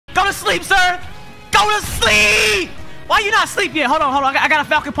Go to sleep, sir. Go to sleep. Why you not asleep yet? Hold on. I got a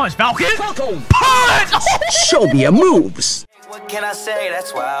Falcon punch. Falcon punch. Show me your moves. What can I say?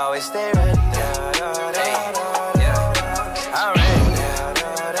 That's why I always stay ready. I'm ready.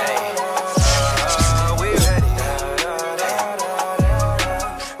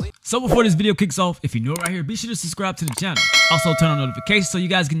 So before this video kicks off, if you're new right here, be sure to subscribe to the channel. Also turn on notifications so you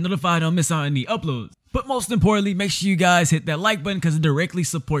guys get notified and don't miss out on any uploads. But most importantly, make sure you guys hit that like button because it directly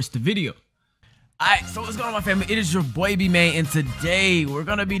supports the video. Alright, so what's going on, my family? It is your boy iBeMaine, and today we're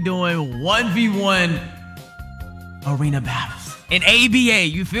gonna be doing 1v1 arena battles in ABA.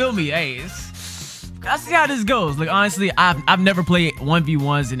 You feel me? Hey, let's see how this goes. Like, honestly, I've never played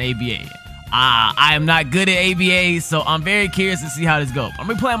 1v1s in ABA. I am not good at ABA, so I'm very curious to see how this goes. I'm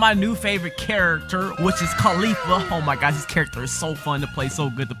gonna be playing my new favorite character, which is Caulifla. Oh my gosh, this character is so fun to play, so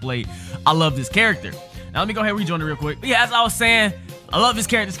good to play. I love this character. Now let me go ahead and rejoin it real quick. But yeah, as I was saying, I love this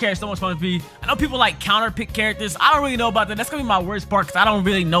character. This character is so much fun to be. I know people like counter pick characters. I don't really know about that. That's gonna be my worst part because I don't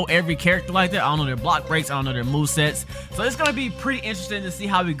really know every character like that. I don't know their block breaks. I don't know their movesets. So it's gonna be pretty interesting to see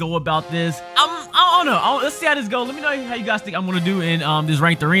how we go about this. I don't know. Let's see how this goes. Let me know how you guys think I'm gonna do in this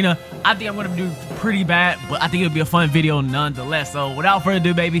ranked arena. I think I'm gonna do pretty bad, but I think it'll be a fun video nonetheless. So without further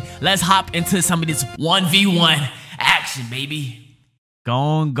ado, baby, let's hop into some of this 1v1 action, baby.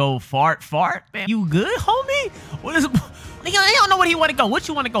 Go fart, man. You good, homie? What is? He don't know where he want to go. What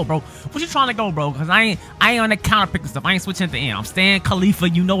you want to go, bro? What you trying to go, bro? Cause I ain't on the counter picking stuff. I ain't switching at the end. I'm staying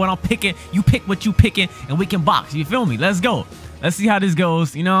Caulifla. You know what I'm picking. You pick what you picking, and we can box. You feel me? Let's go. Let's see how this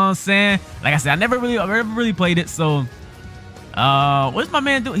goes. You know what I'm saying? Like I said, I never really played it. So, what's my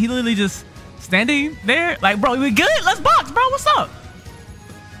man doing? He literally just standing there. Like, bro, we good? Let's box, bro. What's up?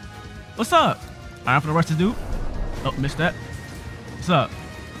 What's up? All right, I'm gonna rush this dude. Oh, missed that. What's up?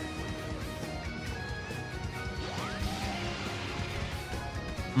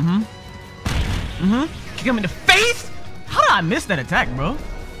 Kick him in the face? How did I miss that attack, bro?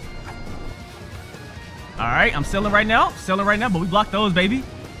 Alright, I'm selling right now. But we blocked those, baby.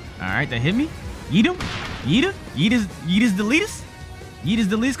 Alright, that hit me. Yeet him. Yeet his deletus. Yeet his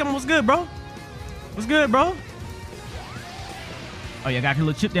deletus. Come on, what's good, bro? What's good, bro? Oh, yeah, I got a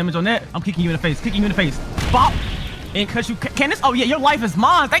little chip damage on that. I'm kicking you in the face. Bop! And cut you. Can this? Oh, yeah, your life is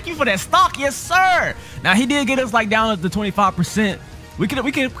mine. Thank you for that stock. Yes, sir. Now, he did get us, like, down to 25%. We could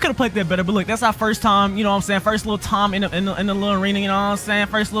have played that better, but look, that's our first time, you know what I'm saying? First little time in the little arena, you know what I'm saying?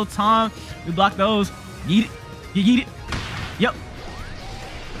 First little time. We block those. Yeet it. You yeet it. Yep.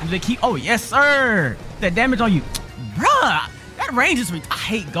 And they keep, oh, yes, sir. That damage on you. Bruh, that range is, I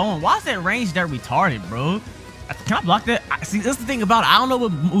hate going. Why is that range that retarded, bro? Can I block that? See, that's the thing about it. I don't know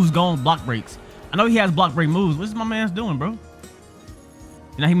what moves go on block breaks. I know he has block break moves. What's my man's doing, bro? You're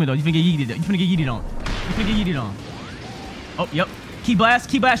not human, though. You finna get yeeted. You finna get yeeted on. Oh, yep. Key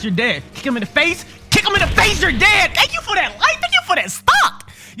blast, you're dead. Kick him in the face, you're dead. Thank you for that light, thank you for that stock.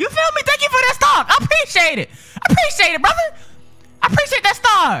 You feel me? Thank you for that stock. I appreciate it, brother. I appreciate that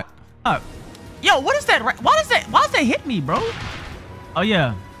stock. Yo, what is that? Why does that hit me, bro? Oh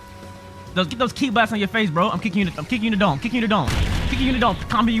yeah. Get those key blasts on your face, bro. I'm kicking you in the dome.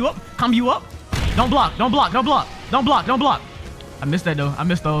 Combo you up. Don't block. I missed that though. I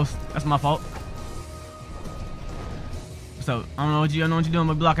missed those. That's my fault. So I don't know what you're doing.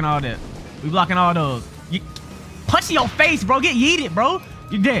 We're blocking all that. We blocking all those. You punch in your face, bro. Get yeeted, bro.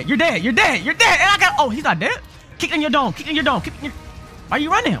 You're dead. And I got. Oh, he's not dead. Kick in your dome. Why you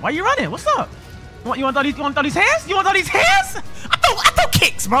running? What's up? You want to throw these hands? I throw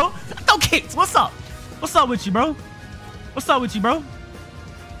kicks, bro. What's up with you, bro?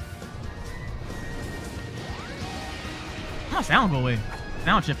 My sound go away.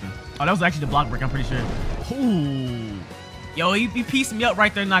 Sound chipping. Oh, that was actually the block break. I'm pretty sure. Ooh. Yo, he pieced me up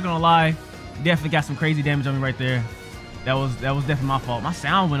right there, not gonna lie. Definitely got some crazy damage on me right there. That was definitely my fault. My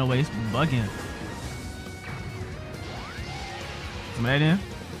sound went away. It's bugging. Some of that in.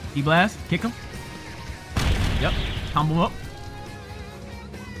 Key blast. Kick him. Yep. Combo him up.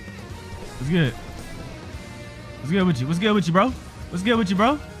 What's good? What's good with you? What's good with you,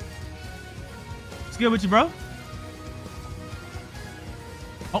 bro?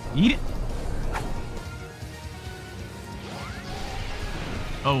 Oh, eat it.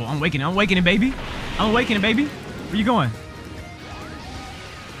 Oh, I'm awakening, baby. Where you going?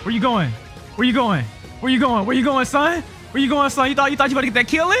 Son? You thought you about to get that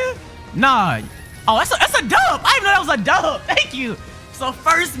kill in? Nah. Oh, that's a dub. I didn't know that was a dub. Thank you. So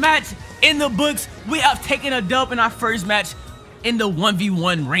first match in the books. We have taken a dub in our first match in the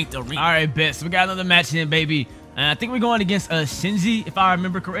 1v1 ranked arena. All right, bet. So we got another match in, baby. And I think we're going against Shinji, if I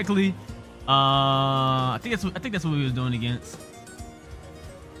remember correctly. I think that's what we was doing against.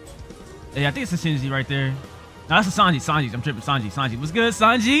 Yeah, I think it's a Shinji right there. No, that's a Sanji. Sanji. I'm tripping. Sanji. What's good,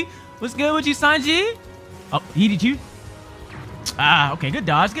 Sanji? What's good with you, Sanji? Oh, he hit you. Ah, okay. Good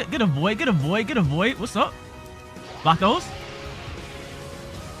dodge. Good avoid. Good avoid. Good avoid. What's up? Block those.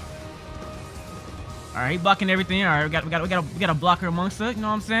 All right, blocking everything. All right, we got a blocker amongst us. You know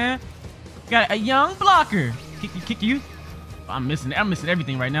what I'm saying? Got a young blocker. Kick you. Oh, I'm missing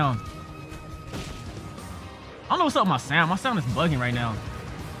everything right now. I don't know what's up with my sound. My sound is bugging right now.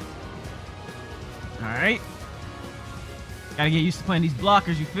 All right. Gotta get used to playing these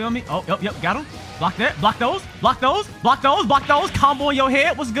blockers. You feel me? Oh, yep. Got him. Block that. Block those. Block those. Block those. Block those. Combo on your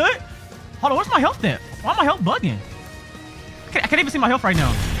head. What's good? Hold on. Where's my health at? Why my health bugging? I can't even see my health right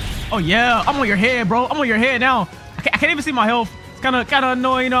now. Oh yeah, I'm on your head, bro. I'm on your head now. I can't even see my health. It's kind of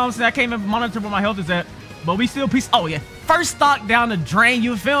annoying, you know what I'm saying? I can't even monitor where my health is at. But we still peace. Oh yeah, first stock down the drain.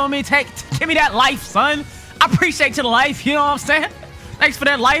 You feel me? Give me that life, son. I appreciate you the life. You know what I'm saying? Thanks for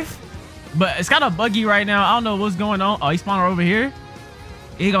that life. But it's kind of buggy right now. I don't know what's going on. Oh, he spawned over here.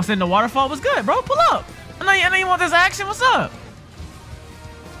 He gonna send the waterfall. What's good, bro? Pull up. I know you want this action. What's up?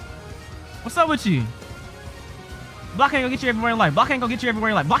 What's up with you? Block ain't gonna get you everywhere in life. Block ain't gonna get you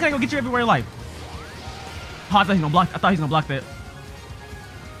everywhere in life. Block ain't gonna get you everywhere in life. Oh, I thought he was gonna block that.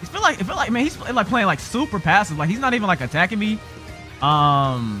 It feel like man, he's like playing like super passive. Like he's not even like attacking me.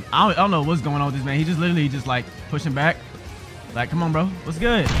 I don't know what's going on with this man. He just literally just like pushing back. Like, come on, bro. What's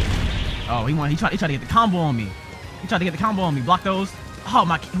good? Oh, he tried to get the combo on me. He tried to get the combo on me. Block those. Oh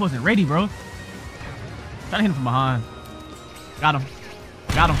my, he wasn't ready, bro. Trying to hit him from behind. Got him.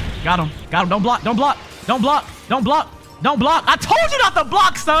 Don't block. I told you not to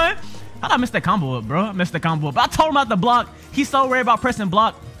block, son. How did I miss that combo up, bro? I missed the combo up. I told him not to block. He's so worried about pressing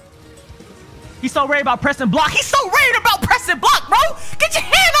block. He's so worried about pressing block. He's so worried about pressing block, bro. Get your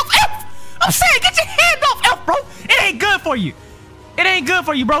hand off F. I'm saying, get your hand off F, bro. It ain't good for you. It ain't good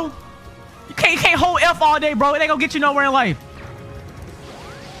for you, bro. You can't hold F all day, bro. It ain't gonna get you nowhere in life.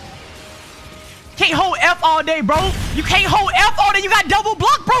 Can't hold F all day, bro. You can't hold F all day. You got double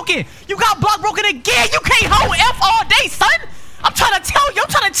block broken. You got block broken again. You can't hold F all day, son. I'm trying to tell you. I'm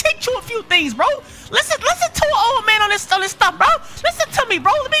trying to teach you a few things, bro. Listen to an old man on this stuff, bro. Listen to me,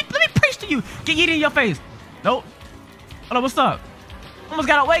 bro. Let me preach to you. Get yeeted in your face. Nope. Hold on, what's up? Almost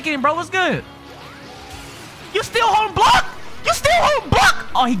got awakening, bro. What's good? You still holding block? You still holding block?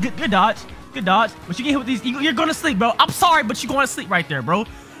 Oh, he good dodge. Good dodge. But you get hit with these. You're gonna sleep, bro. I'm sorry, but you're going to sleep right there, bro.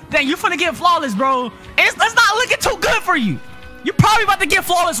 Dang, you're finna get flawless, bro. And it's not looking too good for you. You're probably about to get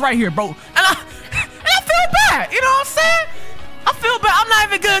flawless right here, bro. And I feel bad. You know what I'm saying? I feel bad. I'm not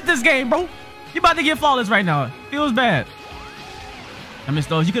even good at this game, bro. You about to get flawless right now. It feels bad. I missed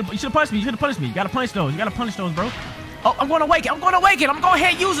those. You should have punished me. You should have punished me. You gotta punish those. You gotta punish those, bro. Oh, I'm gonna awaken. I'm gonna awaken. I'm gonna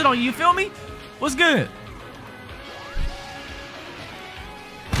ahead use it on you. You feel me? What's good?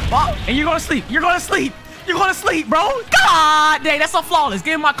 Oh, and you're gonna sleep. You're gonna sleep. You're gonna sleep, bro. God dang, that's a flawless.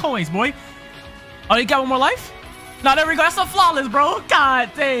 Give me my coins, boy. Oh, you got one more life? No, there we go. That's a flawless, bro.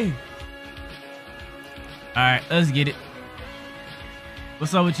 God dang. All right, let's get it.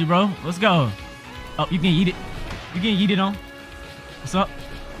 What's up with you, bro? Let's go. Oh, you can eat it. You can eat it on. What's up?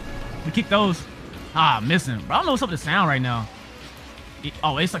 We kick those. Ah, missing. Bro, I don't know what's up with the sound right now.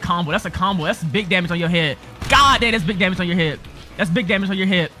 Oh, it's a combo. That's a combo. That's big damage on your head. God dang, that's big damage on your head. That's big damage on your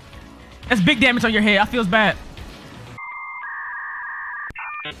head. That's big damage on your head. I feels bad.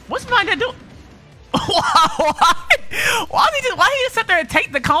 What's my guy doing? Why did he just sit there and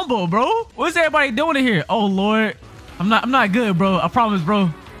take the combo, bro? What's everybody doing in here? Oh Lord, I'm not good, bro. I promise, bro.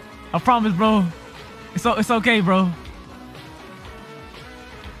 I promise, bro. It's okay, bro.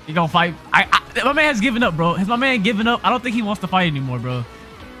 You gonna fight? My man has given up, bro. Has my man given up? I don't think he wants to fight anymore, bro.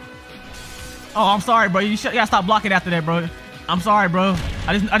 Oh, I'm sorry, bro. You gotta stop blocking after that, bro. I'm sorry, bro.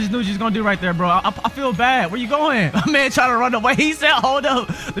 I just knew what you was gonna do right there, bro. I feel bad. Where you going? My man trying to run away. He said, hold up.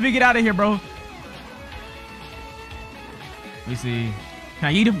 Let me get out of here, bro. Let me see. Can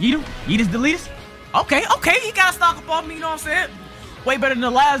I eat him? Eat him? Eat his delete us? Okay. He got a stock up on me, you know what I'm saying? Way better than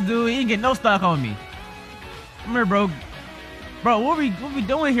the last dude. He didn't get no stock on me. Come here, bro. Bro, what we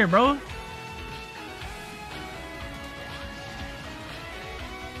doing here, bro?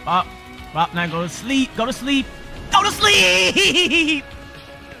 Bop. Now go to sleep. Go to sleep. Go to sleep!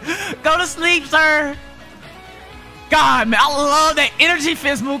 Go to sleep, sir! God, man, I love that energy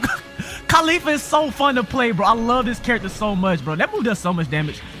fist move. Caulifla is so fun to play, bro. I love this character so much, bro. That move does so much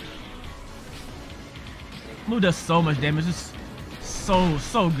damage. Move does so much damage. It's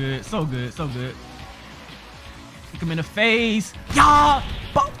so good. So good. Kick him in the face. Yeah!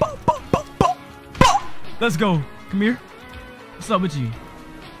 Let's go. Come here. What's up with you?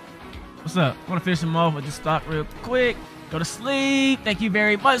 What's up? I want to finish him off with this stock real quick. Go to sleep. Thank you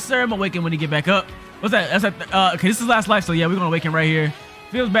very much, sir. I'm gonna awaken when he get back up. What's that? That's that. Okay, this is last life, so yeah, we're gonna awaken right here.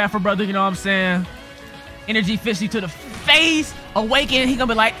 Feels bad for brother, you know what I'm saying? Energy fist you to the face. Awaken. He gonna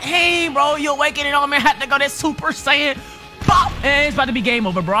be like, hey, bro, you awakening on me. Had to go that Super Saiyan. Pop. And it's about to be game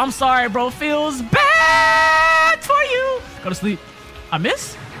over, bro. I'm sorry, bro. Feels bad for you. Go to sleep. I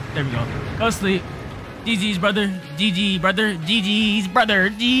miss? There we go. Go to sleep. GG's, brother. GG, brother. GG's, brother.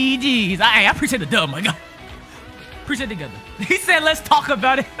 GG's. I appreciate the dub, my God. Appreciate the together. He said, let's talk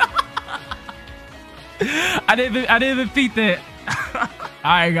about it. I didn't even beat that.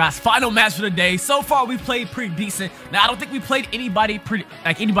 Alright, guys. Final match for the day. So far, we played pretty decent. Now, I don't think we played anybody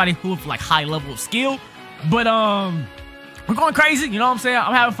who with like high level of skill. But we're going crazy. You know what I'm saying?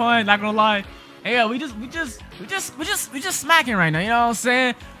 I'm having fun. Not gonna lie. And yeah, we just smacking right now. You know what I'm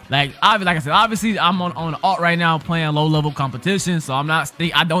saying? Like I said, obviously I'm on alt right now playing low level competition, so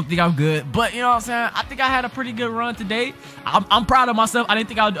I don't think I'm good, but you know what I'm saying? I think I had a pretty good run today. I'm proud of myself. I didn't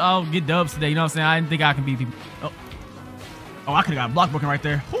think I'll get dubs today. You know what I'm saying? I didn't think I could beat people. Oh, I could have got a block broken right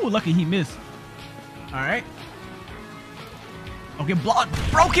there. Ooh, lucky he missed. All right. Okay, block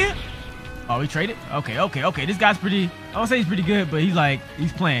broken. Oh, he traded. Okay. This guy's pretty. I don't say he's pretty good, but he's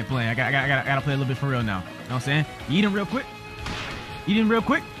playing. I gotta play a little bit for real now. You know what I'm saying? You eat him real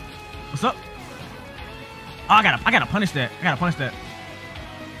quick. What's up? Oh, I gotta punish that.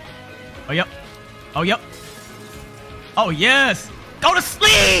 Oh, yep. Oh, yes. Go to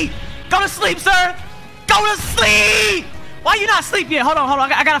sleep. Go to sleep, sir. Go to sleep. Why you not asleep yet? Hold on.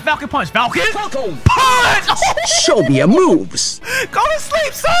 I got a Falcon punch. Falcon punch. Show me your moves. Go to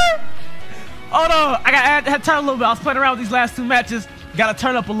sleep, sir. Hold on. I had to turn a little bit. I was playing around with these last two matches. Gotta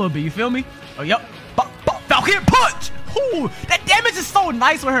turn up a little bit. You feel me? Oh, yep. Falcon punch. Ooh, that damage is so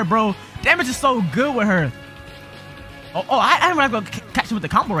nice with her, bro. Damage is so good with her. I didn't want to go catch him with the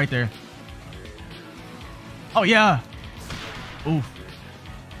combo right there. Oh, yeah. Ooh.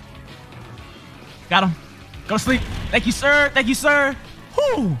 Got him. Go to sleep. Thank you, sir.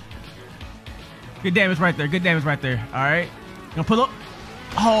 Whoo. Good damage right there. All right. Gonna pull up.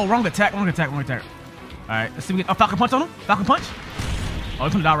 Oh, wrong attack. All right. Let's see if we get a Falcon punch on him. Falcon punch. Oh,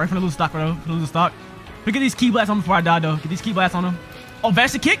 he's gonna die right from the lose stock, bro. Lose the stock. Look at these key blasts on him before I die, though. Get these key blasts on him. Oh,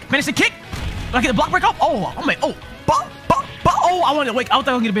 vanish the kick. Did I get the block break up? Oh, I'm like, oh, oh, I wanted to wake. I thought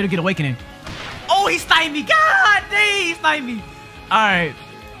I was gonna be able to get awakening. Oh, he sniped me. God dang, he sniped me. All right.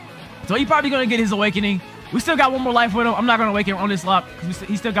 So he's probably gonna get his awakening. We still got one more life with him. I'm not gonna awaken on this lock because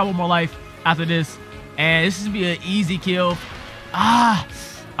he still got one more life after this. And this is gonna be an easy kill. All right,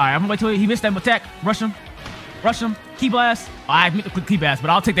 I'm gonna wait till he missed that attack. Rush him. Key blast. Oh, I meant to click key blast,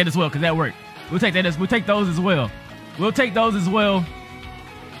 but I'll take that as well because that worked. We'll take those as well.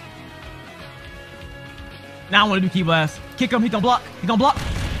 Now I want to do key blast. Kick him. He gonna block.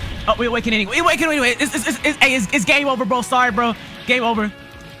 Oh, we awaken anyway. It's game over, bro. Sorry, bro. Game over.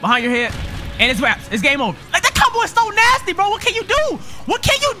 Behind your head. And it's wraps. It's game over. Like, that combo is so nasty, bro. What can you do?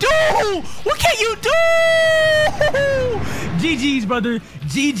 GG's, brother.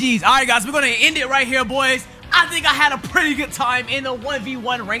 GG's. All right, guys. We're gonna end it right here, boys. I think I had a pretty good time in the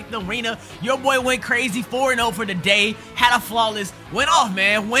 1v1 ranked arena. Your boy went crazy, 4-0 for the day. Had a flawless. Went off,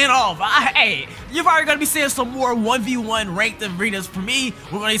 man. Hey, you're probably going to be seeing some more 1v1 ranked arenas for me.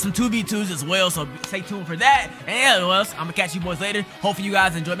 We're going to need some 2v2s as well, so stay tuned for that. And yeah, I'm going to catch you boys later. Hopefully you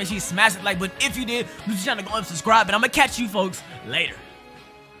guys enjoyed. Make sure you smash the like button if you did. Do the channel, go and subscribe. And I'm going to catch you folks later.